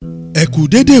ẹ kú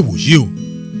dédé ìwòyí o.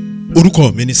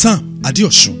 Orúkọ mi ni Sam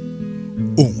Adéọ̀sùn.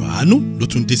 Ohùn àánú ló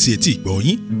tún dé sí etí ìgbọ́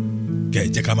yín. Kẹ́ ẹ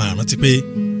jẹ́ ká máa rántí pé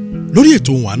lórí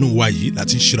ètò ohùn àánú wa yìí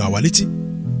láti ń ṣíra wa létí.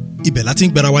 Ibẹ̀ láti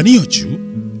ń gbára wa níyànjú.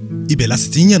 Ibẹ̀ láti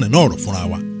ti ń yànnàná ọ̀rọ̀ fúnra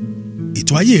wa.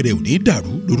 Ètò ayé rẹ ò ní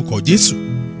dàrú lórúkọ Jésù.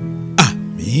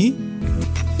 Àmín.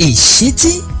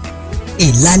 Ìṣítí,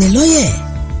 ìlanilọ́yẹ̀,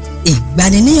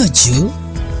 ìgbaniníyànjú,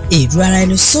 èrò ara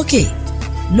ẹni sókè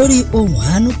lórí ohùn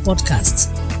àánú podcast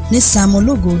ní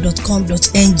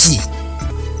samologo.com.ng.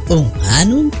 Ohùn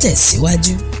àánú ń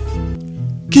tẹ̀síwájú.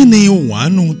 Kí ni ohùn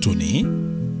àánú tòní?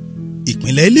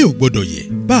 Ìpìlẹ̀ ilé ò gbọdọ̀ yẹ̀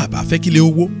bá a bá fẹ́ kílé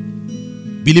owó.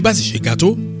 Bí ilé bá sì ṣe ga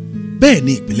tó, bẹ́ẹ̀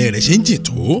ni ìpìlẹ̀ rẹ̀ ṣe ń jìn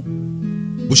tó.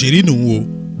 Bó ṣe rí nù o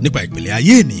nípa ìpìlẹ̀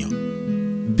ayé ènìyàn.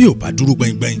 Bí ò bá dúró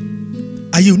gbẹngbẹng,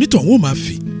 ayé onítọ̀hún ó máa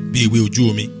fì bí ewé ojú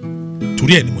omi.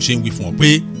 Torí ẹ̀ ni mo ṣe ń wí fún ọ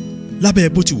pé lábẹ́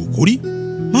bó ti wù kórí,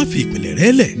 má fi ìpìlẹ̀ rẹ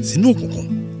lẹ̀ sínú òkùnkùn.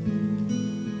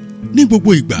 Ní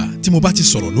gbogbo ìgbà tí mo bá ti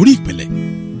sọ̀rọ̀ lórí ìpìlẹ̀,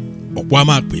 ọ̀pọ̀ a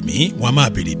máa pè mí, wọ́n a máa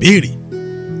béèrè béèrè.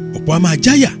 Ọ̀pọ̀ a máa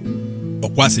jáyà,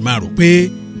 ọ̀pọ̀ a sì máa rò pé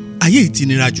ayé yìí ti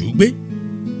nira jù ú gbé.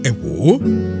 Ẹ wò ó,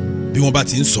 bí wọ́n bá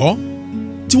ti ń sọ,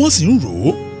 tí wọ́n sì ń rò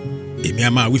ó, èmi a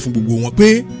máa wí fún gbogbo wọn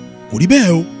pé kò rí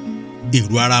bẹ́ẹ̀ o,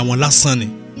 èrò ara wọn lásán ni.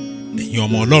 Ẹ̀yin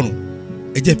ọmọ Ọlọ́run,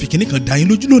 ẹ jẹ́ fi kinní kan dá yín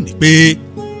lójú lónìí pé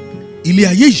ilé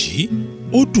ayé yìí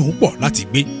ó dùn ún pọ̀ láti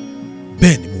gbé.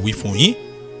 Bẹ́ẹ̀ ni mo wí fún yín,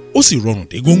 ó sì rọrùn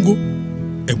dé góńgó.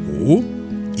 Ẹ wò ó,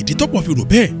 ìdí tọ́pọ̀ fi rò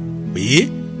bẹ́ẹ̀ pé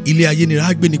ilé ayé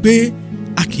nira gbé ni pé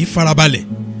a kì í farabalẹ̀,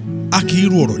 a kì í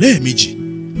ro ọ̀rọ̀ lẹ́ẹ̀mejì,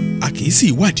 a kì í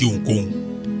sì wádìí ohunkóhun.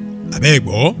 Àbẹ́ ẹ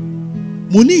gbọ́,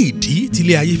 mo ní ìdí tí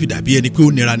ilé ayé fi dàbí ẹni pé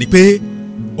ó nira ni pé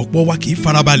ọ̀pọ̀ wa kì í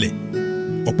farabalẹ̀,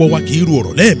 ọ̀pọ̀ wa kì í ro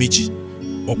ọ̀rọ̀ lẹ́ẹ̀mejì,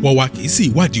 ọ̀pọ̀ wa kì í sì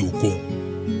wádìí ohunkóhun.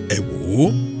 Ẹ wò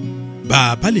ó, bá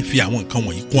a bá lè fi àwọn nǹkan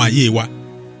wọ̀nyí kún ayé wa,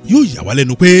 yóò yà wá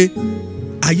lẹ́nu pé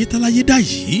ayé táláyé dá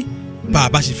yìí bá a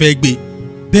bá ṣe fẹ́ gbé,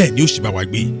 bẹ́ẹ̀ ni ó ṣe bá wa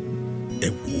gbé. Ẹ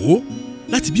wò ó,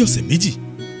 láti bí ọ̀sẹ̀ méjì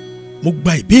mo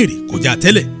gba ìbéèrè kọjá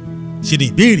tẹ́lẹ̀. Ṣe ni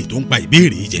ìbéèrè tó ń pa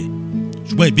ìbéèrè yìí jẹ,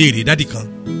 ṣùgbọ́n ìbéèrè dádì kan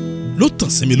ló tàn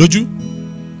sí mi lójú.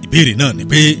 Ìbéèrè náà ni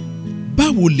pé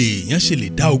báwo lèèyàn ṣe lè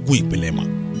dá ogún ìpìlẹ̀ mọ̀?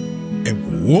 Ẹ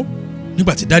wò ó,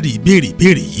 nígbà tí dádì ìbéèrè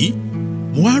yìí,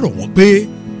 mo wá rọ̀ wọ́n pé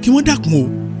kí wọ́n dákun o,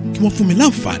 kí wọ́n fún mi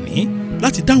láǹfààní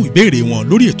láti dáhùn ìbéèrè wọn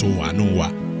lórí ètò àánú wa.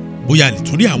 Bóyá a lè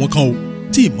tún rí àwọn kan o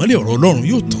tí ìmọ́lẹ̀ ọ̀rọ̀ Ọlọ́run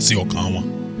yóò tàn sí ọkàn wọn.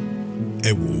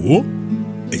 Ẹ wò ó,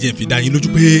 ẹ jẹ́ n fi dá yín lójú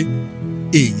pé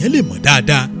èèyàn lè mọ̀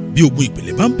dáadáa bí ogun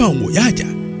ìpìlẹ̀ bá ń bá òun òyà àjà.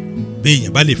 Bí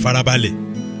èèyàn bá lè farabalẹ̀,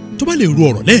 tó bá lè ro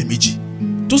ọ̀rọ̀ lẹ́ẹ̀mejì,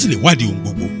 tó sì lè wádìí ohun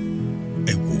gbogbo.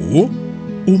 Ẹ wò ó,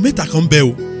 ohun mẹ́ta kan bẹ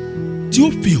o tí ó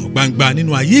fi hàn gbangba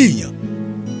nínú ayé èèyàn.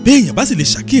 Bí èèyàn bá sì lè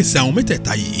ṣàkíyèsí àwọn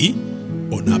mẹ́tẹ̀ẹ̀ta yìí,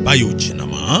 ọ̀nà àbáyọ jìnnà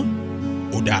mọ́.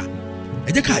 Ó dáa,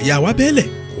 ẹ jẹ́ ká yà wá bẹ́ẹ̀lẹ̀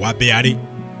kó wá bẹ́ aré.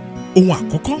 Ohun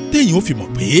àkọ́kọ́ téèyàn ó fi mọ̀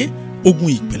pé ogun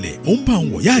ìpìlẹ̀ ó ń bá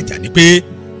òun wọ̀yá àjà ni pé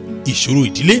ìṣòro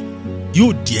ìdílé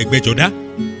yóò di ẹgbẹ́jọdá.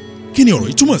 Kí ni ọ̀rọ̀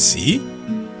yìí túmọ̀ sí?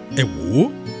 Ẹ wò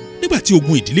ó, nígbà tí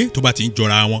ogun ìdílé tó bá ti ń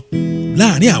jọra wọn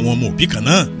láàárín àwọn ọmọ òbí kan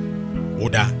náà. Ó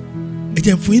dáa, ẹ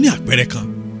jẹ́ n fún yín ní àpẹẹrẹ kan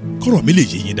kọ́rọ̀ mi lè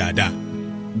yé yín dáadáa.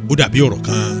 Ó dàbí ọ̀rọ̀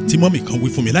kan tí mọ́mì kan wí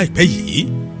fún mi láìpẹ́ yìí.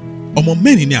 Ọmọ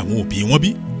mẹ́rin ni àwọn òbí wọn bí,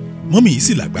 mọ́mì yìí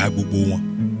sì làgbà gbogbo wọn.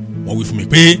 Wọ́n wí fún mi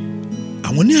pé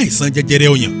àwọn ní àìsàn jẹjẹrẹ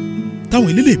ọyàn táwọn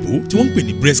eléléèbó tí wọ́n ń pè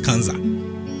ní breast cancer.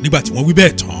 Nígbà tí wọ́n wí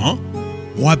bẹ́ẹ̀ tán,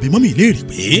 wọ́n á bi mọ́mì léèrè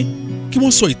pé kí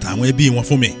wọ́n sọ ìtàn àwọn ẹbí wọn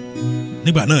fún mi.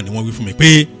 Nígbà náà ni wọ́n wí fún mi pé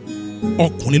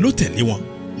ọkùnrin ló tẹ̀lé wọn,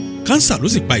 kánsà ló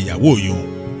sì pa ìyàwó òyìn.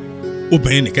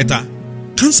 Obìnrin nìkẹta,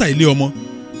 kánsà ilé ọmọ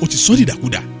ó ti sọ́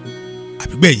dìdàkudà.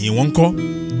 Àbígbẹ̀yìn wọn ń kọ́,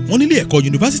 wọ́n nílé ẹ̀kọ́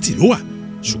yunifásitì ló wà,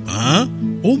 ṣùgbọ́n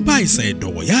ó ń bá àìsàn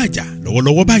ẹ̀dọ̀wọ̀yá àjà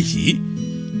lọ́wọ́lọ́wọ́ báyìí.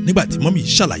 Nígbà tí mọ́mì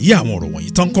ṣàlàyé àwọn ọ̀rọ̀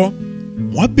wọ̀nyí tán kọ́,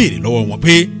 wọ́n béèrè lọ́wọ́ wọn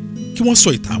pé kí wọ́n sọ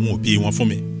ìtàn àwọn òbí wọn fún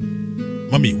mi.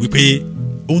 Mọ́mì wí pé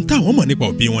ohun táwọn mọ̀ nípa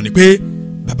òbí wọn ni pé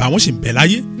bàbá wọn ṣì ń bẹ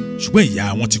láyé, ṣùgbọ́n ìyá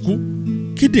wọn ti kú.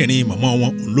 Kíndìnrín màmá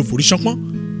wọn òun ló forí ṣánpọ́n,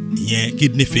 ìyẹn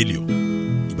kidney failure.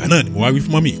 Ìgbà náà ni mo wá wí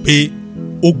fún mọ́mì pé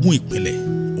ogun ìpìlẹ̀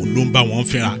òun ló ń bá wọn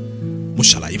fínra. Mo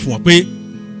ṣàlàyé fún wọn pé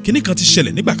kinní kan ti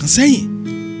ṣẹlẹ̀ nígbà kan sẹ́yìn,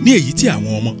 ní èyí tí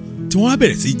àwọn ọmọ tí wọ́n á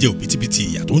bẹ̀rẹ̀ sí jẹ òbítíbitì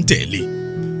ìyà tó ń tẹ̀lé.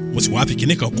 Mo sì wá fi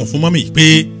kinní kan kún fún mọ́mì yìí pé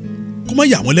kó má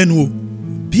yà wọ́n lẹ́nu o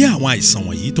bí àwọn àìsàn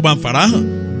wọ̀nyí tó bá ń farahàn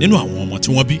nínú àwọn ọmọ tí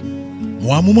wọ́n bí. Mo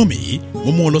wá mú mọ́mì yìí, mo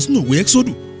mú wọn lọ sínú ìwé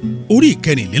Exodus orí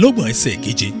 24 ẹsẹ̀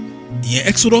 7, ìyẹn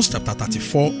Exodus chapter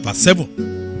 34 verse 7.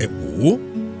 Ẹ wò ó,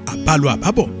 àbálọ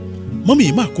àbábọ̀, mọ́mì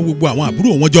yìí máa kó gbogbo àwọn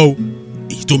àbúrò wọn jọ o,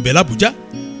 èyí tó ń bẹ l'Àbújá,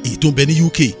 èyí tó ń bẹ ní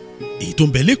UK, èyí tó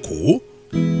ń bẹ l'Ékòó.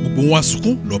 Gbogbo wọn wá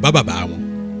sunkún lọ bá bàbá wọn.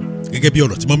 Gẹ́gẹ́ bí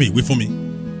ọ̀rọ̀ tí mọ́mì ìwé fún mi,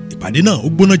 ìpàdé náà ó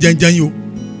gbóná jẹ́njẹ́n o.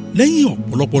 Lẹ́yìn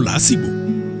ọ̀pọ̀lọpọ̀ làásìgbò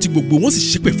tí gbogbo wọn sì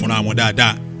ṣépè fúnra wọn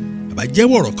dáadáa, bàbá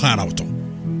jẹ́wọ́ ọ̀rọ̀ kan àrà ọ̀tọ̀.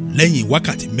 Lẹ́yìn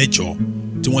wákàtí 8,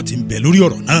 tí wọ́n ti ń bẹ lórí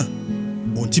ọ̀rọ̀ náà.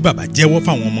 Ohun tí bàbá jẹ́wọ́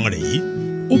fáwọn ọmọ rẹ̀ yìí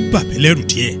ó bà mí lẹ́rù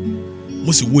díẹ̀.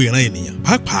 Mo sì wo ìran ènìyàn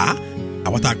pàápàá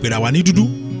àwọn tá a pera wa ní dúdú.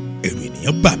 Ẹ̀rù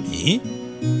ènìyàn bà mí.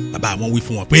 Bàbá wọn wí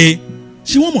fún wọn pé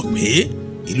ṣé wọ́n mọ̀ pé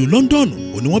ìlú London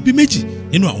ò ní wọ́n bí méjì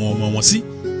nínú àwọn ọmọ wọn sí,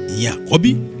 ìyẹn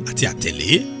àkọ́bí àti àtẹ̀lé.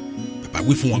 Bàbá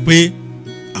wí fún wọn pé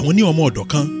àwọn ní ọmọ ọ̀dọ̀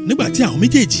kan nígbà tí àwọn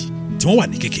méjèèjì tí wọ́n wà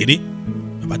ní kékeré.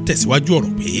 Bàbá tẹ̀síwájú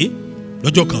ọ̀rọ̀ pé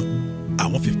lọ́jọ́ kan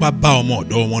àwọn fipá bá ọmọ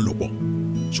ọ̀dọ̀ wọn lò pọ̀,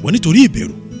 ṣùgbọ́n nítorí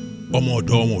ìbẹ̀rù ọmọ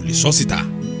ọ̀dọ̀ wọn ò lè sọ síta.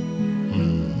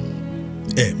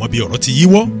 Ẹ mọ̀ bí ọ̀rọ̀ ti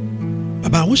yíwọ́.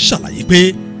 Bàbá wọn ṣàlàyé pé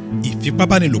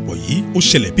ìfipábánilòpọ̀ yìí ó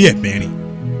ṣẹlẹ̀ bí ẹ̀mẹ́rin,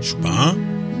 ṣùgbọ́n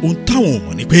ohun táwọn ò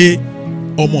mọ̀ ni pé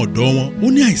ọmọ ọ̀dọ̀ wọn ó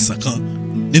ní àìsàn kan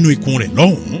nínú ikùn rẹ̀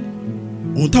lọ́hùn-ún.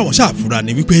 Ohun táwọn ṣàfura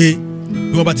ni wípé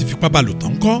bí wọ́n bá ti fipá bá lò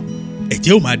tán ńkọ́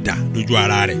ẹ̀jẹ̀ ó máa dà lójú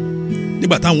ara rẹ̀.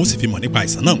 Nígbà táwọn ó sì fi mọ̀ nípa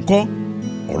àìsàn náà ńkọ́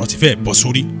ọ̀rọ̀ ti fẹ́ bọ́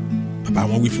sórí. Bàbá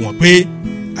wọn wí fún wọn pé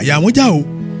àyà wọn já o,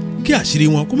 kí àṣírí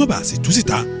wọn kó má bàa sì tú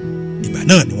síta. Ìgbà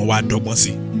náà ni wọ́n wá dọ́gbọ́n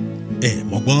sí.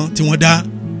 Mọ̀gbọ́n tí wọ́n dá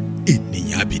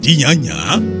ènìyàn àbìdí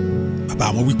yànyàn. Bàbá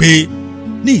wọn wí pé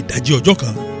ní ìdájí ọjọ́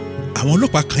kan àwọn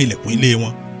ọlọ́pàá kan ilẹ̀kùn ilé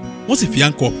wọn, wọ́n sì fi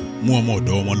áńkọ̀pù mú ọmọ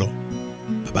ọ̀dọ̀ wọn lọ.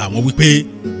 Bàbá wọn wí pé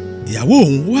ìyàwó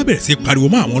òun wá bẹ̀rẹ̀ sí pariwo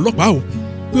mọ́ àwọn ọlọ́pàá o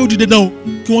pé ó di dandan o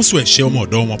kí wọ́n sọ ẹ̀ṣẹ̀ ọmọ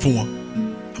ọ̀dọ̀ wọn fún wọn.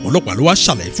 Àwọn ọlọ́pàá ló wá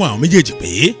ṣàlàyé fún àwọn méjèèjì pé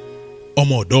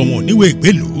ọmọ ọ̀dọ̀ wọn ò níwèé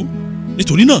ìgbélùú,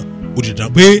 nítorí náà ó di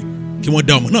dandan pé kí wọ́n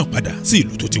dá ọmọ náà padà sí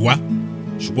ìlú tó ti wá.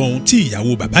 Ṣùgbọ́n ohun tí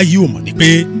ìyàwó bàbá yìí ò mọ̀ ni pé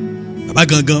bàbá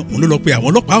gangan òun ló lọ pe àwọn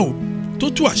ọlọ́pàá o tó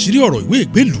tú àṣírí ọ̀rọ̀ ìwé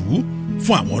ìgbélùú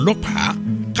fún àwọn ọlọ́pàá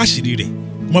káṣírí rẹ̀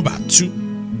kó má bàa tú.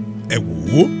 Ẹ wò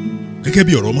ó, gẹ́gẹ́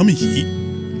bí ọ̀rọ̀ ọmọ mi yìí,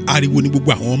 ariwo ni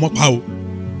gbogbo àwọn ọmọ pa o,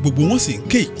 gbogbo wọn sì ń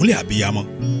ké ìkúnlẹ̀ àbíyamọ.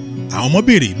 Àwọn ọmọ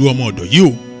béèrè ìlú ọmọ ọ̀dọ̀ yìí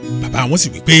o, bàbá wọn sì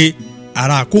wí pé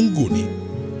ará Kóńgò ni.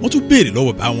 Wọ́n tún béèrè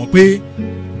lọ́wọ́ bàbá wọn pé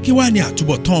kí wá ní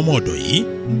àtúbọ̀tán ọmọ ọ̀dọ̀ yìí.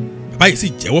 Bàbá yìí sì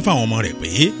jẹ́wọ́ fáwọn ọmọ rẹ̀ pé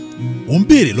òun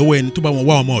béèrè lọ́wọ́ ẹni tó bá wọn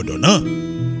wá ọmọ ọ̀dọ̀ náà.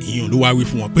 Ìyẹn ló wá wí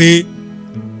fún wọn pé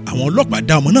àwọn ọlọ́pàá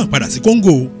dá ọmọ náà padà sí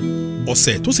Kóńgò.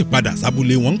 Ọ̀sẹ̀ tó sì padà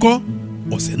sábúlé wọn ńkọ́,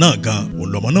 ọ̀sẹ̀ náà gan òun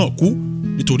lọmọ náà kú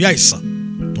nítorí àìsàn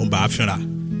tó ń bá a fínra.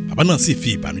 Bàbá náà sì fi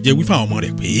ìbànújẹ́ wí fáwọn ọmọ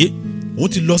rẹ̀ pé òun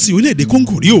ti lọ sí orílẹ̀-èdè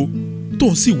Kóńgò rí o,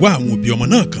 tóun sì wá àwọn òbí ọmọ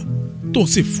náà kan, tóun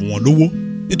sì fún wọn lówó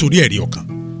nítorí ẹ̀rí ọkàn.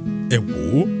 Ẹ wò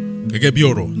ó, gẹ́gẹ́ bí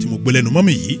ọ̀rọ̀ tí mo gbé lẹ́nu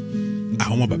mọ́mì yìí,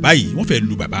 àwọn ọmọ bàbá yìí wọ́n fẹ́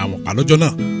lu bàbá wọn pa lọ́jọ́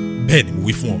náà. Bẹ́ẹ̀ ni mo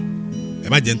wí fún ọ, ẹ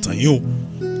má jẹ́ ń tàn yín o.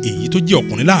 Èyí tó jẹ́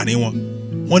ọkùnrin láàrin wọn,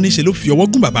 wọ́n ní ṣe ló fi ọwọ́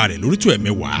gún bàbá rẹ̀ lórí tó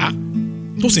ẹ̀mẹ́wàá,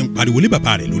 tó sì ń pariwo lé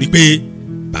bàbá rẹ̀ lórí pé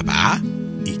bàbá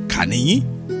ìkà ni yín,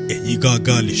 ẹ̀yin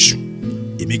gangan lè ṣù,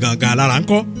 èmi gangan alára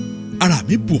ńkọ́, ara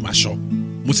mi bù máa ṣọ,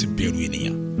 mo sì bẹ̀rù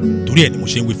ènìyàn. Torí ẹ̀ ni mo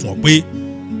ṣe ń wí fún ọ pé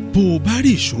bó o bá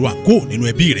rí ìṣòro àǹkó nínú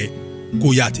ẹbí rẹ, kó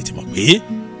o yá tètè mọ̀ pé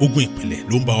ogun ìpìlẹ̀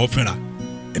ló ń bá ọ fínra.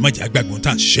 Ẹ má jẹ́ àgbàgbọ́n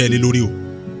tá à ń ṣiṣẹ́ lé lórí o.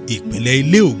 Ìpìlẹ̀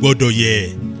ilé ò gbọ́dọ̀ yẹ̀.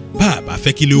 Bá a bá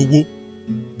fẹ́ kí ilé owó,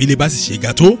 bí ilé bá sì ṣe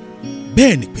ga tó,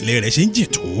 bẹ́ẹ̀ ni ìpìlẹ̀ rẹ̀ ṣe ń jìn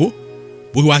tó.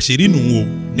 Bó wá ṣe rí nù o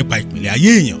nípa ìpìlẹ̀ ayé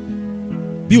èèyàn.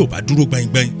 Bí ò bá dúró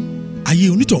gbaingbain, ayé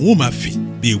onítọ̀hún ò máa fì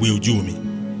bí ewé ojú omi.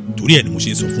 Torí ẹ̀ ni mo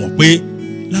ṣe ń sọ fún ọ pé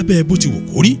lábẹ́ bó ti wù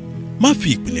kó rí, má fi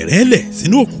ìpìlẹ̀ rẹ̀ lẹ̀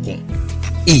sínú òkùnkùn.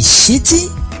 Ìṣítí,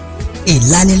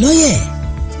 ìlanilọ́yẹ̀,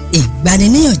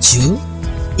 ìgbaniníyànjú,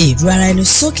 èrò ara ẹni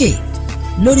sókè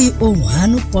lórí Ohùn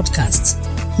Àánú podcast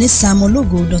ní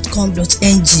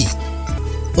samologo.com.ng.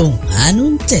 Ohùn Àánú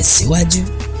ń tẹ̀síwájú.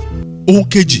 Ohun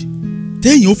kejì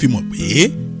téèyàn ó fi mọ̀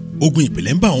pé ogun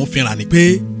ìpìlẹ̀ ń bá òun fínra ni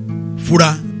pé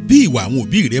fura bí ìwà àwọn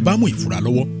òbí rẹ bá mú ìfura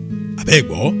lọ́wọ́. Àbẹ́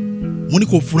gbọ́, mo ní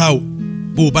kó fura o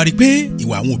bó o bá rí pé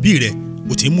ìwà àwọn òbí rẹ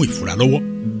ó ti mú ìfura lọ́wọ́.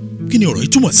 Kí ni ọ̀rọ̀ yìí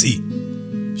túmọ̀ sí?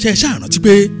 Ṣé ẹ ṣáà rántí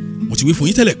pé mo ti wí fún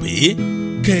yín tẹ́lẹ̀ pé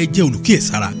kẹ́ ẹ jẹ́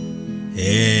olùkíyèsára?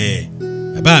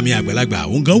 Bàbá mi àgbàlagbà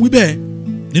òun gan wí bẹ́ẹ̀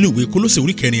nínú ìwé Kólósè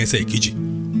orí 4 ẹsẹ̀ 2,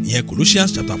 ìyẹn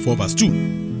Colossians chapter 4 verse 2.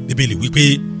 Bíbélì wí pé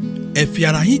ẹ fi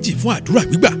ara yín jì fún àdúrà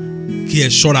gbígbà, kí ẹ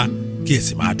ṣọ́ra kí ẹ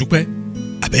sì máa dúpẹ́.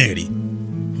 Àbẹ́ẹ̀ rí,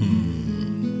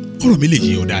 ọ̀rọ̀ mi lè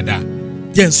yé ọ dáadáa.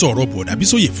 Jẹ́ ń sọ ọ̀rọ̀ Bọ̀dá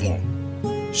Bísóyè fún ọ.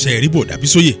 Ṣé ẹ rí Bọ̀dá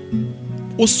Bísóyè?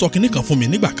 Ó sọ kinní kan fún mi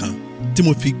nígbà kan tí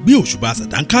mo fi gbé òṣùbà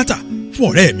sàdánkátà fún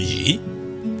ọ̀rẹ́ mi yìí.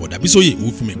 Bọ̀dá Bísóyè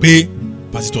wí fún mi pé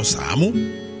Pásítọ̀ Sàámú,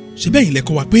 ṣe bẹ́yìn lẹ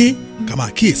kọ́ wa pé ká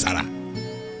máa kíyèsára.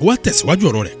 Ó wá tẹ̀síwájú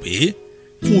ọ̀rọ̀ rẹ̀ pé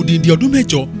fún odindi ọdún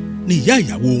 7 ni ìyá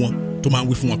ìyàwó wọn tó máa ń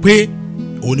wí fún wọn pé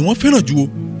òun ni wọ́n fẹ́ràn jù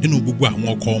nínú gbogbo àwọn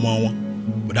ọkọ ọmọ wọn.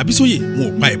 Bọ̀dá Bísóyè wọn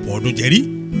ò pa ẹ̀bùn ọdún jẹ rí.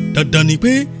 Dandan ni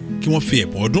pé kí wọ́n fi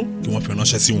ẹ̀bùn ọdún kí wọ́n fi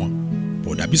ránṣẹ́ sí wọn.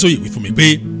 Bọ̀dá Bísóyè wí fún mi pé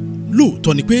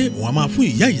lóòótọ́ ni pé òun á máa fún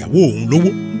ìyá ìyàwó òun lówó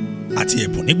àti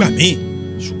ẹ̀bùn nígbà míì,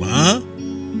 ṣùgbọ́n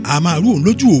a máa rú òun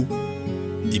lójú o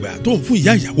ìgbà tó ń fún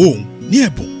ìyá ìyàwó òun ní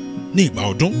ẹ̀bùn ní ìgbà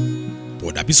ọdún.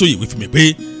 Bọ̀dá Bísóyè wí fún mi pé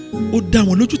ó dá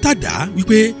wọn lójú tàdá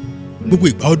wípé gbogbo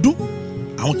ìgbà ọdún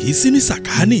àwọn kì í sí ní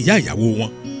sàkáání ìyá ìyàwó wọn.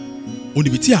 ó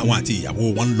níbi tí àwọn àti ìyàwó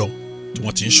wọn ń lọ tí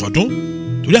wọ́n ti ń ṣọdún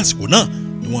torí àsìkò náà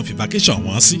ni wọ́n fi vacation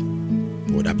wọn sí.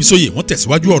 bọ̀dà Bísóyè wọ́n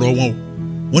tẹ̀síwájú ọ̀rọ̀ wọn o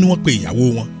wọ́n ní wọ́n pe ìyàwó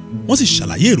wọn wọ́n sì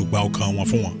ṣàlàyé èròǹgbà ọkàn wọn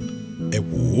fún wọn. ẹ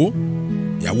wò ó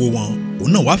ìyàwó wọn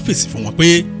òun náà wá fèsì fún wọn pé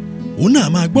òun náà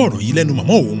máa gbọ́ ọ̀rọ̀ yìí lẹ́nu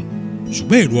màmá òun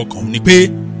ṣùgbọ́n èrò ọkàn òun ni pé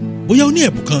bóyá ó ní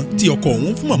ẹ̀bùn kan tí ọkọ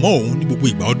òun fún màmá òun ní gbogbo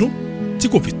ìgbà ọdún tí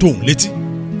kò fi tó òun létí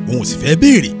òun ò sì fẹ́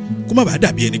béèrè kó má bàa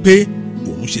dàbí ẹni pé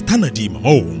òun ṣe tánà di màmá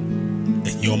òun.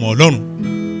 ẹ̀yin ọmọ Ọlọ́run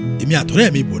èmi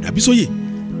àtọ̀rẹ́ mi bọ̀dà Bísóyè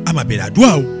a máa bẹ̀rẹ̀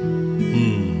àdúrà o.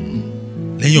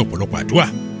 lẹ́yìn ọ̀pọ̀lọpọ̀ àdúrà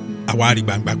àwa rí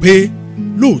gbangba pé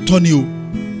lóòótọ́ ni o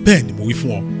bẹ́ẹ̀ ni mo wí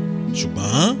fún ọ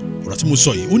ṣùgbọ́n ọ̀rọ̀ tí mo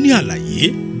sọ yìí ó ní àlàyé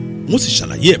wọ́n sì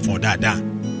ṣàlàyé ẹ̀ fún ọ dáadáa.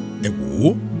 ẹ wò ó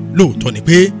lóòótọ́ ni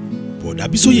pé bọ̀dà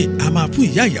Bísóyè a máa fún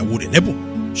ìyá ìyàwó rẹ̀ lẹ́bùn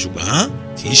ṣùgbọ́n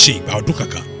kì í ṣe ìgbà ọdún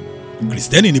kankan.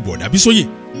 kìrìsìtẹ́nì ni bọ̀dà Bísóyè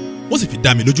wọ́n sì fi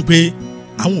dá mi lójú pé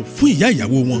àwọn ò fún ìyá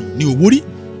ìyàwó wọn ní owó rí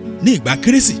ní ìgbà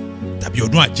kérésì tàbí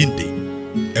ọdún àjíǹde.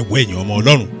 ẹ wo ẹ̀yin ọmọ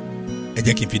Ọlọ́run ẹ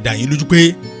jẹ́ kí n fi dá yín lójú pé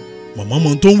mọ̀mọ́ mọ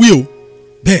tó ń wí o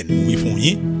bẹ́ẹ̀ ni mo wí fún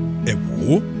yín. ẹ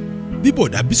wò ó bí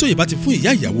bọ̀dà Bísóyè bá ti fún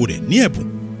ìyá ìyàwó rẹ̀ ní ẹ̀bùn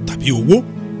tàbí owó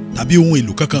tàbí ohun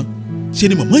èlò kankan ṣe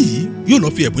ni mọ̀mọ́ yìí yóò lọ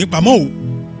fi ẹ̀bùn yín pamọ́ o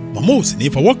mọ̀mọ́ ò sì ní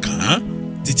fọwọ́ kàn án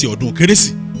títí ọdún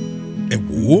kérésì. ẹ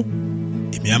wò ó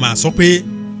èmi a máa sọ pé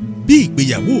bí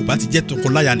ìgbéyàwó bá ti jẹ́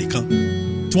tọkọláya nìkan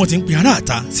tí wọ́n ti ń pe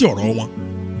aráàta sí ọ̀rọ̀ wọn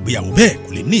ìgbéyàwó bẹ́ẹ̀ kò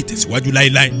lè ní ìtẹ̀síwájú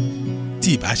láéláé tí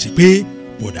ì bá ṣe pé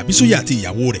bọ̀dà Bísóyè àti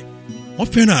ìyàwó rẹ̀ wọ́n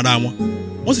fẹ́ràn ara wọn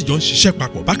wọ́n sì jọ ń ṣiṣẹ́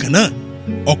papọ̀ bákan náà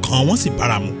ọkàn wọn sì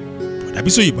bára mu bọ̀dà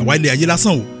Bísóyè bá wá ilé ayé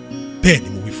lásán o bẹ́ẹ̀ ni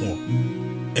mo wí fún ọ.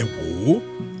 ẹ wò ó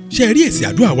ṣe rí èsì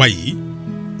àdúrà wa yìí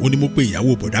ó ní mo pe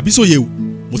ìyàwó bọ̀dà Bísóyè o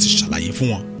mo sì ṣàlàyé fún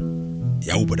wọn.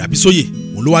 ìyàwó bọ̀dà Bísóyè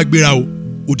òun ló wá gbéra o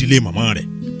ó dilé màmá rẹ̀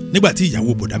nígbà tí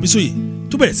ìyàwó bọ̀dà Bísóyè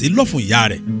tó bẹ̀rẹ̀ sí lọ́ fún ìyá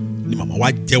rẹ̀ ni màmá wa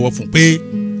jẹ́wọ́ fún pé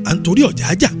à ń torí ọ̀jà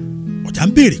ájà ọ̀jà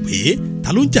ń béèrè pé ta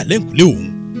ló ń jà lẹ́ǹkùlé òun.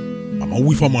 màmá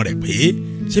wí fọ́mọ rẹ̀ pé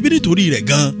ṣebí nítorí rẹ̀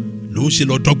gan ló ń ṣe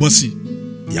lọ dọ́gbọ́n sí i.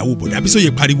 ìyàwó bọ̀dà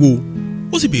Bísóyè pariwo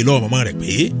ó sì béèrè lọ́wọ́ màmá rẹ̀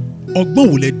pé ọgbọ́n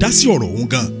wo lẹ dá sí ọ̀rọ̀ òun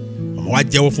gan. màmá wa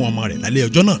jẹ́wọ́ fún ọmọ rẹ̀ lálẹ́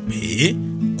ọjọ́ náà pé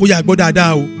kó yá gbọ́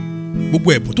dáadáa o gbogbo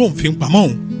ẹ̀bùn tó ń fi ń pamọ́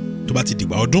òun tó bá ti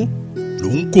dìgbà ọdún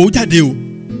lòun kó jáde o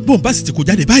bóun bá sì ti kó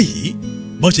jáde báyìí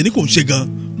bọ́n ṣe ní kò ń ṣe gan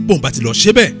bóun bá ti lọ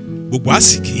ṣe bẹ́ẹ̀ gbogbo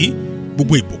àsìkí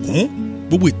gbogbo ìbùkún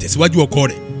gbogbo ìtẹ̀síwájú ọkọ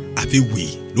rẹ̀ àfi wì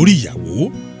lórí ìyàwó.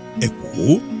 ẹ wò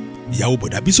ó ìyàwó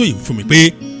bọ̀dà Bísóyè fún mi pé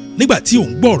nígbà tí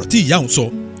òun gbọ́ ọ̀rọ̀ tí ìyá òun sọ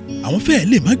àwọn fẹ́ẹ́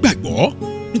lè má gbàgbọ́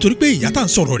nítorí pé ìyá tá à ń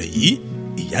sọ̀rọ̀ rẹ̀ yìí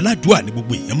ìyá ládùúà ní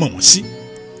gbogbo èèyàn mọ̀ wọ́n sí.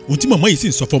 ohun tí màmá yìí sì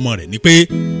ń sọ fọmọ rẹ̀ ni pé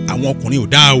àwọn ọkùnrin ò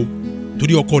dáa o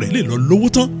torí ọkọ rẹ̀ lè lọ lówó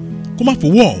tán kó má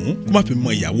fowó ọ̀hún kó má fi mọ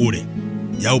ìyàwó rẹ̀.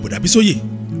 ìyàwó bọ̀dà Bísóyè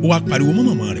ó wá pariwo mọ́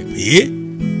màmá rẹ̀ pé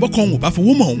bọ́kọ òun ò bá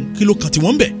fowó mọ́ òun kí ló kan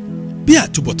tiwọn bẹ̀ bí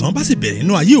àtúbọ̀tán bá sì bẹ̀rẹ̀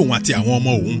nínú ayé òun àti àwọn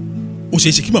ọmọ òun ó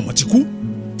ṣeé ṣe kí màmá ti kú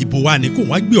ibo wa ni kó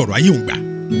wọn á gbé ọ̀rọ̀ ayé òun gbà.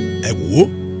 ẹ wò ó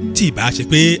tí ì bá ṣe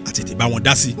pé àtètè bá wọn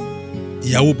dá sí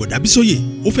ìyàwó bọ̀dà Bísóyè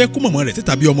ó fẹ́ kó màmá rẹ̀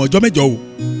síta bí ọmọ ọjọ́ mẹ́jọ o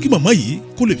kí màmá yìí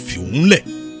kó lè fi òun lẹ̀.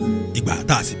 ìgbà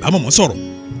tá a sì bá màmá sọ̀rọ̀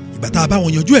ìgbà tá a bá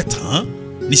wọn yanjú ẹ̀ tán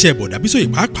níṣẹ́ bọ̀dà Bísóyè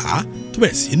pàápàá tó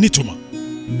bẹ̀rẹ̀ sí nítumọ̀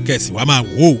kẹ̀sì wa máa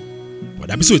wò ó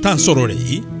bọ̀dà Bísóyè tá à ń sọ̀rọ̀ rẹ̀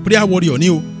yìí prayer warrior ni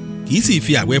o kì í sì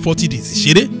fi àwẹ̀ 40 days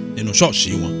ṣeré nínú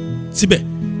ṣọ́ọ̀ṣì wọn síbẹ̀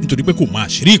nítorí pé kò máa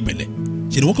ṣeré ìpẹ̀lẹ̀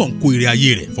ṣe ni wọ́n kàn ń kó ire ayé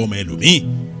rẹ̀ fọmọ ẹlòmíì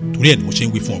torí ẹ̀ ni mo ṣe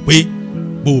ń wí fún ọ pé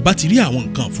bó o bá ti rí àwọn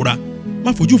nǹkan fura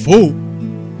má fojú fò ó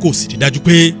kó o sì rí dájú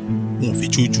pé wọn ò fi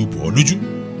jújú bọ̀ ọ́ lójú.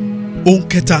 ohun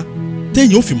kẹta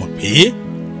téèyàn ó fi mọ̀ pé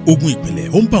ogun ìpìlẹ̀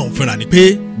ó ń bá òun fẹ́ra ni pé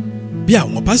bí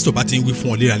àwọn pásítọ̀ bá ti ń wí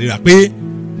fún ọ léraléra pé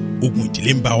ogun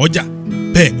ìdílé ń bá ọ jà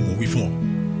bẹ́ẹ̀ ni mo wí fún ọ.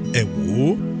 ẹ wò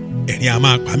ó ẹ̀rín a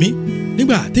máa pa mí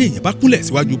nígbà téèyàn bá kúnlẹ̀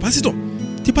síwájú pásítọ̀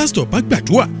tí pásítọ̀ bá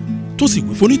gbàdúrà tó sì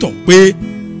wí fónítọ̀ pé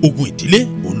ogun ìdílé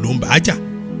òun ló ń bá a jà.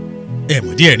 ẹ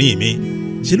mọ̀ díẹ̀ rí mi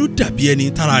ṣe ló dàbí ẹni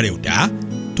tára rẹ̀ ò dá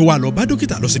tó wá lọ bá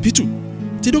dókítà lọ́sibítù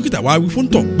tí dókítà wá wí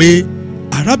fónítọ̀ pé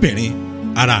arábìnrin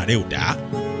ara rẹ̀ ò dá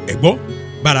ẹ gbọ́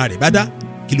bára rẹ̀ bá dá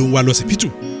kí ló ń wá lọ́sibítù.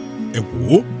 ẹ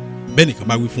wò ó bẹ́ẹ̀ nìkan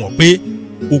bá wí fún ọ pé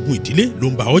ogun ìdílé ló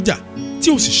ń bá ọ jà tí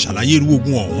ò sì ṣàlàyé irú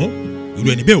ogun ọ̀hún irú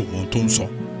ẹni bẹ́ẹ̀ ò mọ ohun tó ń sọ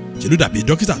ṣe ló dàbí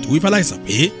dókítà tó wí fáláìsàn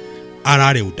pé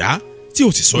ara rẹ̀ ò dá tí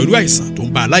ò sì sọ irú àìsàn tó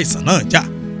ń bá aláìsàn náà jà.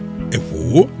 ẹ wò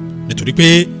ó nítorí pé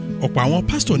ọ̀pọ̀ àwọn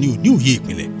pásítọ̀ ni ò ní òye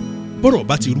ìpìlẹ̀ bọ́rọ̀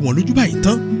bá ti rú wọn lójú báyìí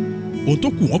tán ohun tó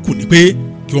kù wọ́n kù ni pé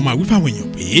kí wọ́n máa wí fáwọn èèyàn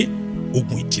pé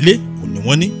ogun ìdílé ò ní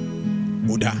wọ́n ní.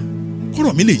 ó dáa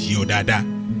kọ́rọ̀ mi lè yí ọ dáadáa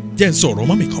jẹ́ ń sọ ọ̀rọ̀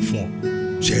mọ́mì kan fún ọ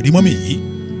ṣe rí mọ́mì yìí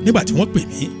nígbà tí wọ́n pè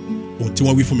mí ohun tí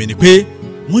wọ́n wí fún mi ni pé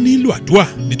wọ́n nílò àdúrà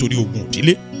nítorí ogun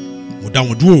ìdílé. mo dá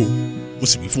wọn dúró mo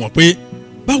sì wí fún wọn pé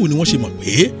báwo ni wọ́n ṣe mọ̀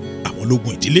pé àwọn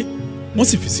lógun ìdílé wọ́n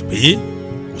sì fèsì pé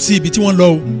kò sí ibi tí wọ́n lọ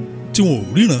o tí wọn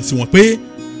ò ríran sí wọn pé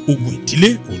ogun ìdílé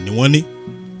ò ní wọ́n ní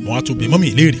wọ́n á tún bi mọ́mì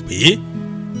léèrè pé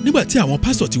nígbà tí àwọn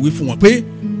pásítọ̀ ti wí fún wọn pé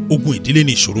ogun ìdílé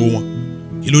ni ìṣòro wọn,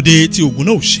 kí ló dé tí ogun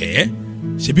náà ò ṣẹ́?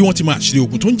 ṣe bí wọ́n ti máa ṣírí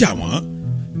ogun tó ń jà wọ́n?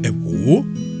 ẹ wò ó,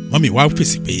 mọ́mì wá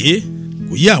fèsì pé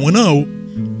kò yé àwọn náà o.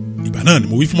 ìgbà náà ni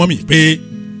mo wí fún mọ́mì pé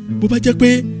bó bá jẹ́ pé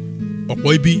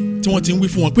ọ̀pọ̀ ibi tí wọ́n ti ń wí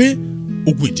fún wọn pé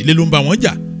ogun ìdílé ló ń bá wọn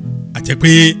jà, àjẹ́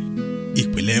pé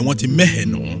ìpìlẹ̀ wọn ti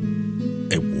mẹ́hẹ̀nù.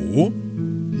 ẹ wò ó,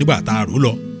 nígbà tá a rò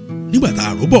lọ nígbà tá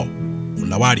a rò bọ̀, òun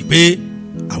la wá rí i pé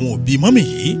àwọn òbí mọ́mì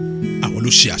yìí àwọn ló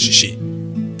ṣe àṣìṣe.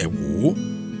 ẹ wò ó,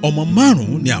 ọmọ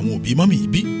 5 ni àwọn òbí mọ́mì yìí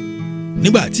bí.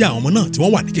 nígbà tí àwọn ọmọ náà tí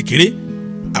wọ́n wà ní kékeré,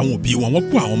 àwọn òbí wọn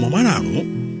kó àwọn ọmọ 5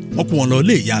 wọ́n kó wọn lọ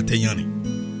ilé ìyá Atẹ́yànrìn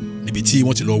níbi tí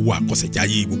wọ́n ti lọ wo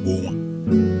àkọsẹ̀jáyé gbogbo wọn.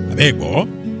 àbẹ́ gbọ́,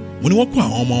 mo ní wọ́n kó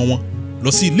àwọn ọmọ wọn lọ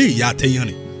sí ilé ìyá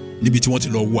Atẹ́yànrìn níbi tí wọ́n ti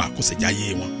lọ wo àkọsẹ̀jáyé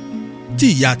wọn, tí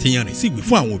ìyá Atẹ́yànrìn sì wí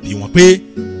fún àwọn òbí wọn pé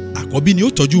àkọ́bí ni ó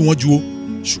tọ́jú wọn ju o,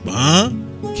 ṣùgbọ́n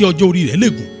kí ọjọ́ orí rẹ̀ lè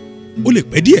gùn, ó lè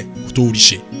pẹ́ díẹ̀ kó tó rí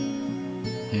ṣe.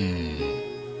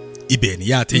 ibẹ̀ ni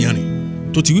ìyá Atẹ́yànrìn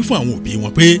tó ti wí fún àwọn òbí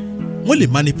wọn pé wọ́n lè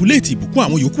manipulate ìbùkún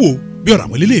àwọn yòókù o, bí ọ̀rọ̀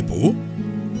àwọn eléyìí bò ó.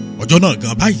 ọjọ́ náà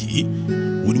gan báyìí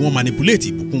wọ́n ní wọ́n manipulate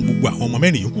ìbùkún gbogbo àwọn ọmọ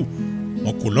 4 yòókù,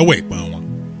 wọn kò lọ́wọ́ ẹ̀gbọ́n wọn.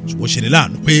 ṣùgbọ́n ṣe ni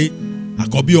láàánú pé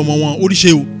àkọ́bí ọmọ wọn ó rí ṣe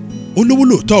o, ó lówó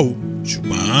lóòótọ́ o,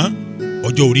 ṣùgbọ́n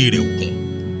ọjọ́ orí rẹ̀ ò gùn.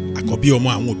 àkọ́bí ọmọ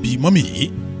àwọn òbí mọ́mì yìí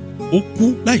ó kú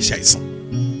láì ṣàìsàn.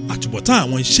 àtúbọ̀tán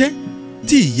àwọn iṣẹ́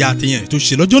tí ìyá Atẹ́yànrìn tó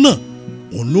ṣe lọ́jọ́ náà,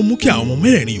 òun ló mú kí àwọn ọmọ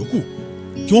 4 yòókù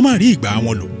kí wọ́n má rí ìgbà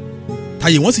wọn lò,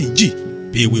 táyé wọn sì ń jì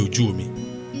bí ewé ojú omi.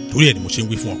 torí ẹ̀ ni mo ṣe ń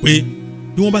wí fún wọn pé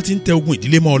bí wọ́n bá ti ń tẹ ogun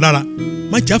ìdílé mọ́ ọ lára,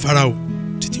 má jáfara o,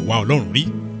 tètè wá Ọlọ́run rí.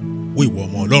 wo ìwọ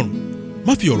ọmọ Ọlọ́run,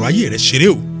 má fi ọ̀rọ̀ ayé rẹ ṣeré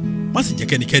o, má sì jẹ́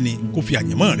kẹ́nikẹ́ni kó fi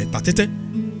àyànmọ́ rẹ ta tẹ́tẹ́.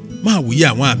 máa wòye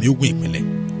àwọn àmì ogun ìpìlẹ̀,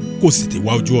 kó o sì tètè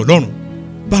wá ojú Ọlọ́run,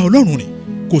 bá Ọlọ́run rìn,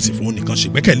 kó o sì fún nìkan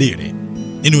ṣègbẹ́kẹ̀lé rẹ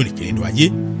nínú ìrìnkèrindò ayé.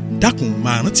 dákun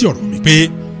máa rántí ọ̀rọ̀ mi pé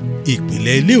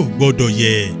ìpìlẹ̀ ilé ò gbọ́dọ̀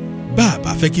yẹ̀. bá a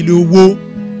bá fẹ́ kí ilé ó wó,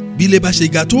 bí ilé bá ṣe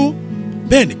ga tó,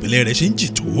 bẹ́ẹ̀ nìpìlẹ̀ rẹ̀ ṣe ń jì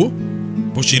tó.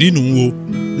 bó ṣe rí nù o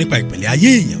nípa ìpìlẹ̀ ayé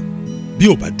èèyàn, bí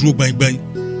ò bá dúró gbáyìngbáyìn,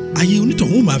 ayé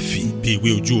onítọ̀hún ó máa fì bí ewé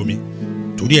ojú omi.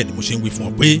 torí ẹ̀ ni mo ṣe ń wí fún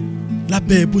ọ pé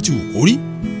lábẹ́ bó ti wù kó rí,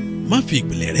 má fi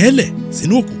ìpìlẹ̀ rẹ̀ lẹ̀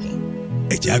sínú òkùnkùn.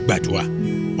 ẹ jẹ́ á gbàdúrà.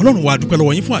 Ọlọ́run wa dúpẹ́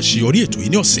lọ́wọ́ yín fún àṣeyọrí ètò yìí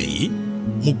ní ọ̀sẹ̀ yìí.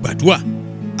 mo gbàdúrà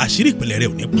àṣírí ìpìlẹ̀ rẹ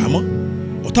ò ní pamọ́,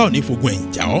 ọ̀tá ò ní fogun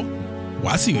ẹ̀yìn jà ọ́,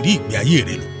 wàá sì rí ìgbé ayé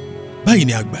rẹ lò. báyìí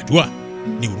ni a gbàdúrà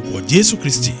ní orúkọ Jésù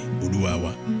Kristi Olúwa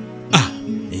wa,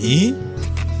 àmín.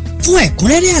 fún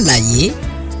ẹ̀kúnrẹ́rẹ́ àlàyé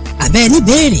àbẹ́ ní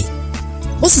béèrè,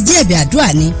 ó sì jẹ́ ẹ̀bẹ̀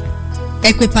àdúrà ni,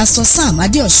 ẹ pè Pastor Sam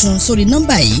Adéọ̀sùn sórí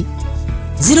nọ́mbà yìí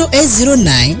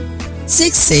 0809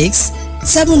 66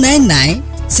 799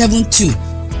 72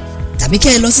 tàbí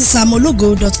kẹ́ ẹ lọ sí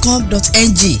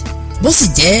samologo.com.ng. bó sì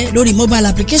jẹ́ lórí mobile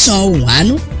application Ohùn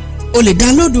Àánú, o lè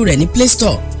dáńlódù rẹ̀ ní Play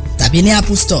Store tàbí ní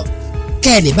Apple Store.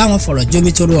 kẹ́ ẹ lè bá wọn fọ̀rọ̀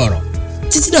jomitoro ọ̀rọ̀.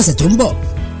 títí dọ̀sẹ̀ tó ń bọ̀,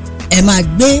 ẹ máa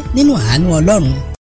gbé nínú àánú Ọlọ́run.